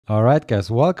Alright guys,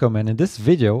 welcome, and in this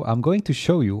video I'm going to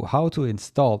show you how to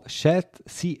install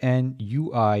shadcn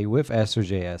UI with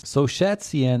AstroJS. So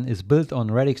shadcn is built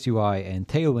on Radix UI and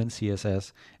Tailwind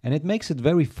CSS, and it makes it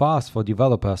very fast for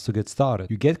developers to get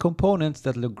started. You get components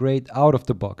that look great out of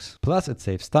the box. Plus it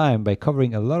saves time by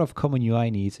covering a lot of common UI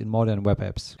needs in modern web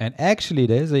apps. And actually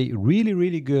there's a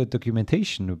really good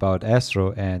documentation about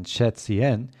Astro and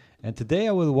shadcn. And today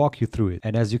I will walk you through it.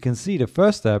 And as you can see, the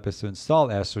first step is to install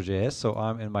AstroJS. So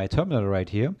I'm in my terminal right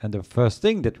here. And the first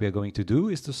thing that we are going to do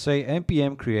is to say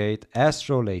npm create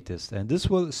astro latest. And this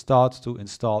will start to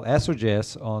install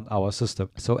AstroJS on our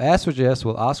system. So AstroJS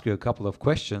will ask you a couple of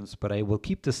questions, but I will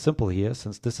keep this simple here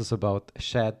since this is about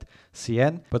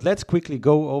shadcn. But let's quickly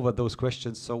go over those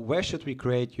questions. So where should we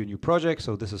create your new project?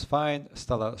 So this is fine.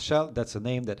 Stellar shell, that's the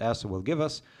name that Astro will give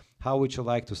us. How would you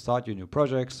like to start your new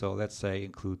project? So let's say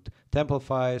include template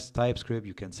files, TypeScript,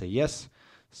 you can say yes.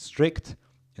 Strict,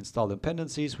 install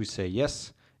dependencies, we say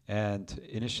yes. And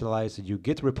initialize the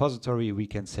Git repository, we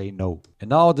can say no. And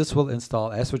now this will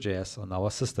install AstroJS on our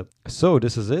system. So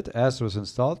this is it, Astro is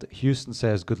installed. Houston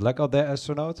says good luck out there,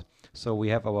 astronaut. So we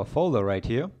have our folder right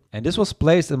here. And this was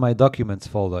placed in my documents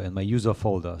folder, in my user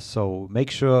folder. So make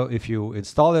sure if you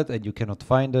install it and you cannot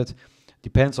find it,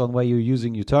 depends on where you're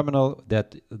using your terminal,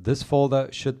 that this folder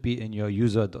should be in your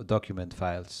user document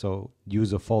file. So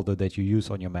user folder that you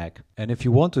use on your Mac. And if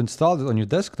you want to install it on your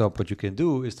desktop, what you can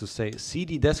do is to say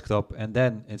cd desktop and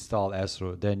then install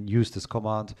Astro. Then use this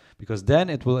command, because then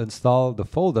it will install the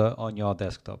folder on your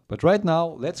desktop. But right now,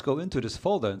 let's go into this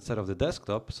folder instead of the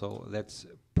desktop. So let's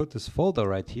put this folder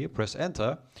right here, press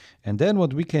enter. And then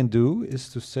what we can do is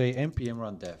to say npm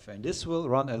run dev. And this will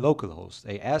run a localhost,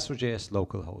 a AstroJS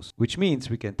localhost, which means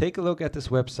we can take a look at this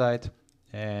website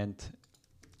and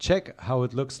check how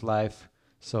it looks live.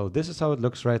 So this is how it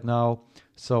looks right now.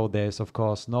 So there's of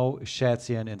course no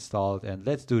shadcn installed, and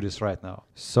let's do this right now.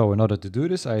 So in order to do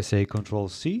this, I say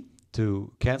Control-C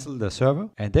to cancel the server,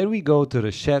 and then we go to the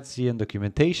shadcn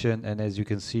documentation, and as you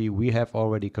can see we have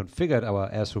already configured our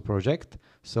Astro project,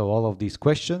 so all of these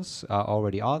questions are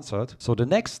already answered. So the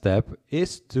next step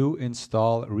is to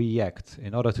install React.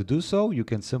 In order to do so, you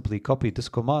can simply copy this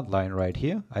command line right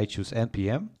here. I choose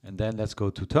npm, and then let's go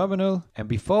to terminal. And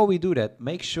before we do that,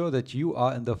 make sure that you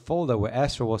are in the folder where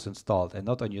Astro was installed and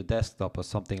not on your desktop or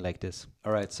something like this.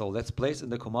 Alright, so let's place in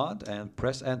the command and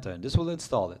press enter, and this will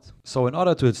install it. So in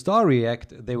order to install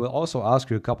React, they will also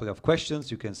ask you a couple of questions.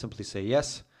 You can simply say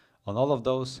yes on all of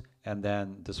those, and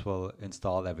then this will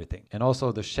install everything. And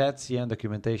also the shadcn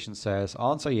documentation says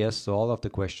answer yes to all of the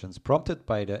questions prompted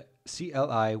by the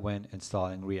CLI when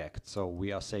installing React. So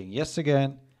we are saying yes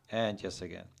again and yes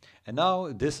again. And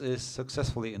now this is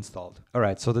successfully installed.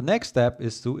 Alright, so the next step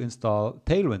is to install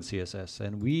Tailwind CSS,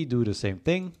 and we do the same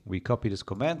thing. We copy this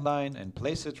command line and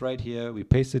place it right here, we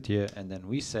paste it here, and then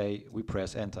we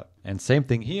press enter. And same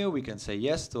thing here, we can say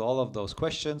yes to all of those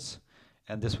questions,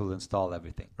 and this will install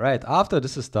everything. Right, after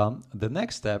this is done, the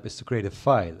next step is to create a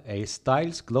file, a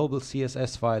styles global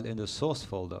CSS file in the source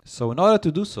folder. So in order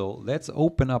to do so, let's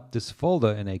open up this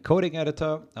folder in a coding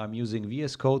editor. I'm using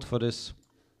VS Code for this.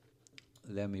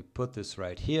 Let me put this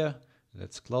right here.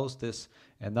 Let's close this.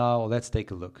 And now let's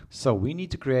take a look. So we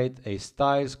need to create a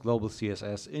styles global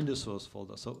CSS in the source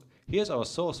folder. So here's our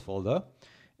source folder.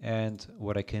 And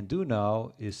what I can do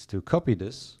now is to copy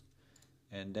this.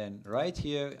 And then right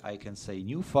here, I can say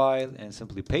new file and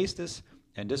simply paste this,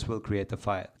 and this will create the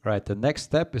file. Right, the next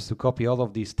step is to copy all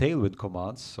of these Tailwind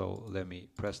commands. So let me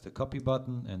press the copy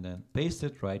button and then paste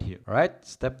it right here. All right,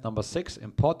 step number 6,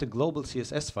 import the global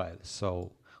CSS file.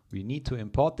 So we need to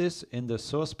import this in the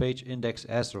source page index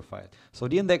astro file. So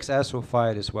the index astro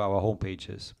file is where our home page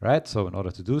is, right? So in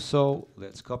order to do so,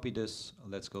 let's copy this.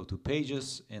 Let's go to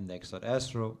pages,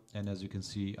 index.astro. And as you can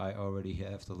see, I already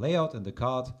have the layout and the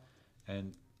card.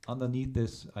 And underneath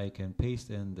this, I can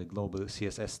paste in the global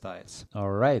CSS styles.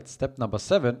 All right, step number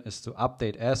 7 is to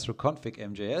update Astro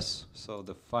configjs. So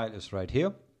the file is right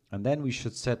here. And then we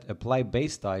should set apply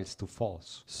base styles to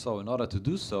false. So in order to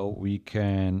do so, we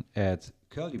can add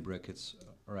curly brackets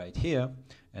right here.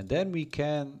 And then we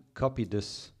can copy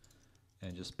this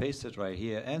and just paste it right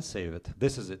here and save it.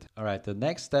 This is it. All right, the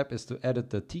next step is to edit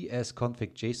the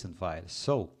ts-config.json file.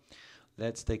 So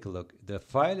let's take a look. The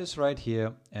file is right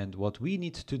here, and what we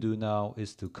need to do now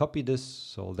is to copy this.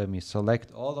 So let me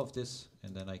select all of this,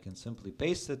 and then I can simply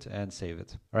paste it and save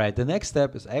it. All right, the next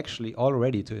step is actually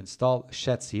already to install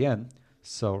shadcn.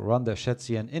 So run the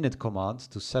shadcn init command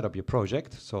to set up your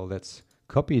project. So let's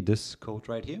copy this code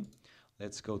right here.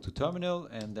 Let's go to terminal,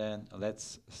 and then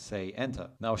let's say enter.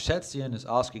 Now shadcn is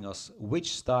asking us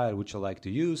which style would you like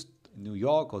to use, New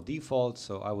York or default.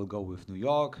 So I will go with New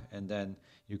York, and then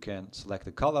You can select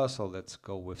the color, so let's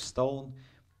go with stone,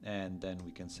 and then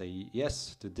we can say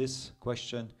yes to this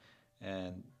question,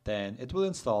 and then it will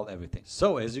install everything.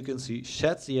 So as you can see,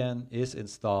 shadcn is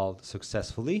installed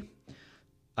successfully.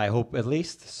 I hope at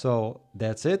least. So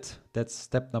that's it. That's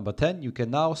step number 10. You can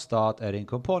now start adding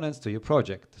components to your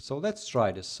project. So let's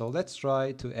try this. So let's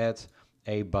try to add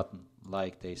a button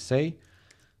like they say.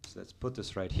 So let's put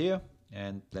this right here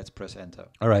and let's press enter.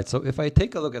 All right, so if I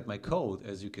take a look at my code,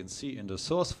 as you can see in the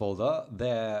source folder,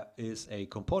 there is a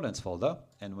components folder.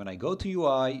 And when I go to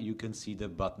UI, you can see the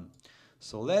button.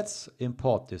 So let's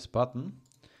import this button.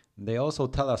 They also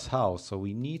tell us how. So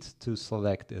we need to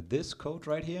select this code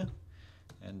right here.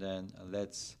 And then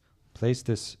let's place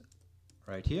this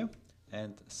right here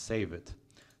and save it.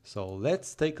 So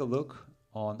let's take a look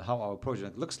on how our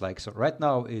project looks like. So right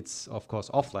now it's of course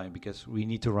offline because we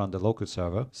need to run the local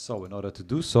server. So in order to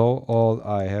do so, all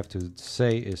I have to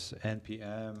say is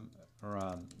npm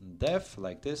run dev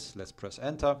like this. Let's press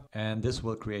enter, and this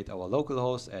will create our local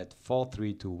host at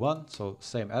 4321. So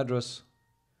same address.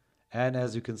 And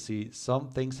as you can see, some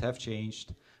things have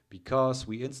changed because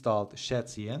we installed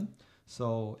shadcn.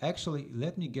 So actually,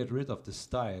 let me get rid of the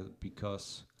style,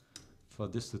 because for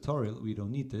this tutorial we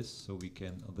don't need this. So we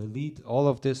can delete all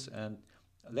of this, and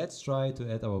let's try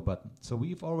to add our button. So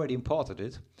we've already imported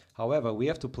it. However, we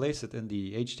have to place it in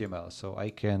the HTML. So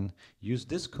I can use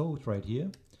this code right here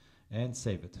and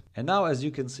save it. And now as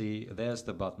you can see, there's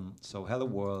the button. So hello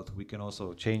world. We can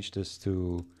also change this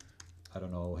to, I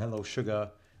don't know, hello sugar.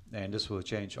 And this will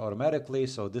change automatically.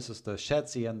 So this is the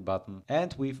shadcn button,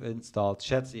 and we've installed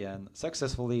shadcn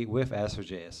successfully with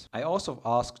AstroJS. I also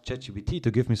asked ChatGPT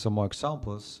to give me some more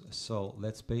examples. So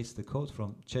let's paste the code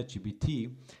from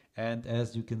ChatGPT. And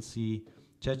as you can see,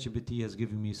 ChatGPT has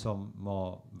given me some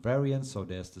more variants. So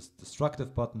there's this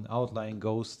destructive button, outline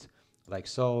ghost, like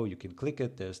so. You can click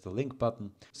it. There's the link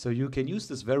button. So you can use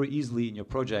this very easily in your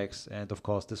projects. And of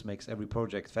course, this makes every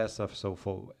project faster. So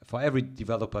for every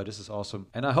developer, this is awesome.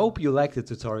 And I hope you liked the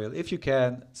tutorial. If you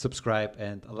can, subscribe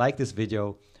and like this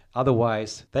video.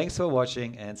 Otherwise, thanks for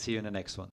watching and see you in the next one.